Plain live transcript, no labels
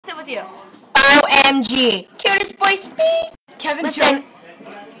with you? OMG. Cutest boy speak. Kevin. Listen.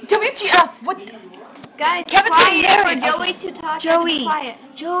 WTF? What? Guys, Kevin's quiet getting for married. Joey to talk. Joey. Be quiet.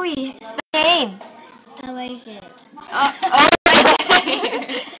 Joey, spell your name. I like it.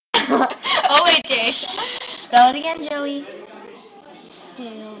 Oh wait, Jay. Spell it again, Joey.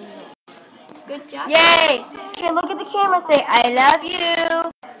 Good job. Yay. Okay, look at the camera. Say, I love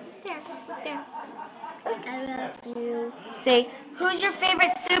you. There. I love you. Say, who's your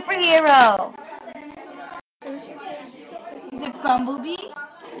favorite superhero? Is it Bumblebee?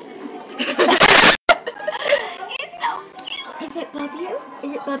 He's so cute. Is it Bubby?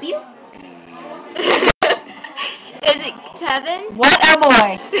 Is it Bubby? Is it Kevin? What a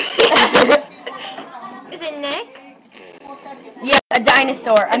boy. Is it Nick? Yeah, a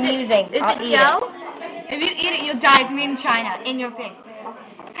dinosaur. Amusing. Is I'll it eat Joe? If you eat it, you'll die. It's made in China. In your face.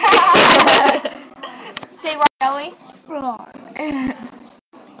 Say what, Joey? Wrong.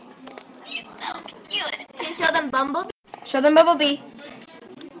 He's so cute. Can you show them Bumblebee? Show them Bumblebee.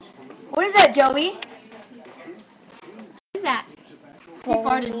 What is that, Joey? What is that? He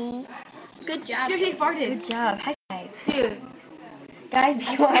farted. Good job. Dude, he farted. Good job. High five. Dude. Guys,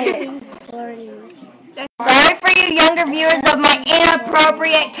 be quiet. Sorry. Sorry for you younger viewers of my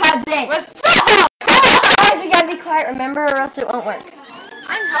inappropriate cousin. What's up? Guys, we gotta be quiet, remember, or else it won't work.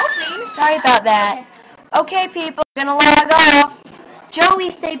 I'm helping. Sorry about that. Okay, people, we're gonna log off.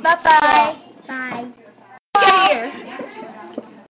 Joey, say bye-bye. Bye. Get ears.